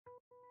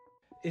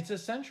It's a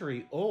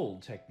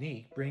century-old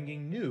technique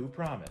bringing new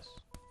promise.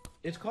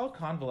 It's called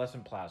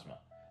convalescent plasma,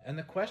 and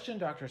the question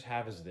doctors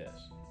have is this: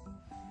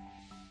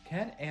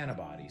 can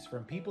antibodies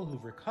from people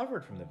who've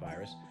recovered from the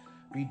virus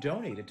be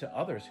donated to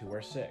others who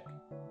are sick?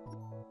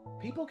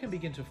 People can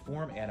begin to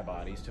form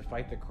antibodies to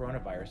fight the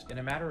coronavirus in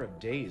a matter of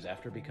days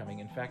after becoming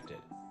infected.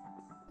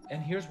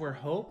 And here's where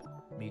hope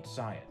meets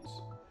science.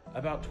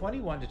 About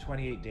 21 to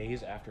 28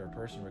 days after a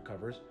person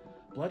recovers,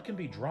 blood can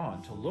be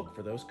drawn to look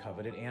for those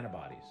coveted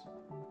antibodies.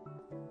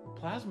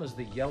 Plasma is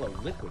the yellow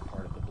liquid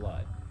part of the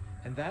blood,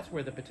 and that's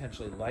where the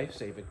potentially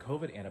life-saving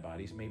COVID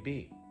antibodies may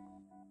be.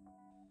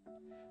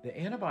 The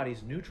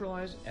antibodies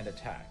neutralize and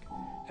attack,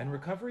 and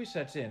recovery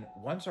sets in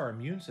once our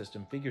immune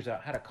system figures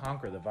out how to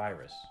conquer the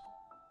virus.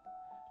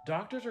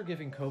 Doctors are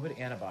giving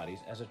COVID antibodies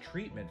as a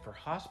treatment for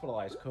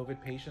hospitalized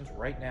COVID patients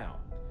right now.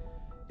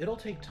 It'll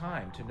take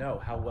time to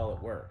know how well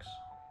it works.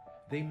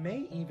 They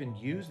may even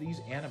use these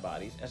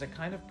antibodies as a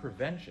kind of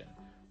prevention,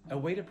 a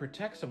way to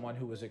protect someone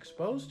who was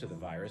exposed to the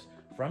virus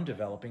from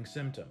developing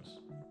symptoms.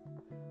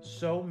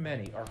 So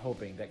many are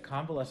hoping that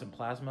convalescent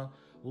plasma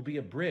will be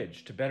a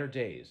bridge to better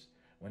days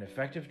when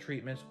effective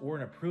treatments or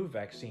an approved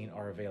vaccine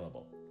are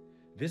available.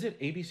 Visit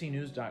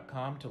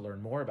abcnews.com to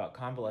learn more about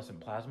convalescent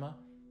plasma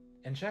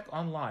and check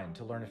online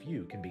to learn if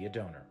you can be a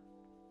donor.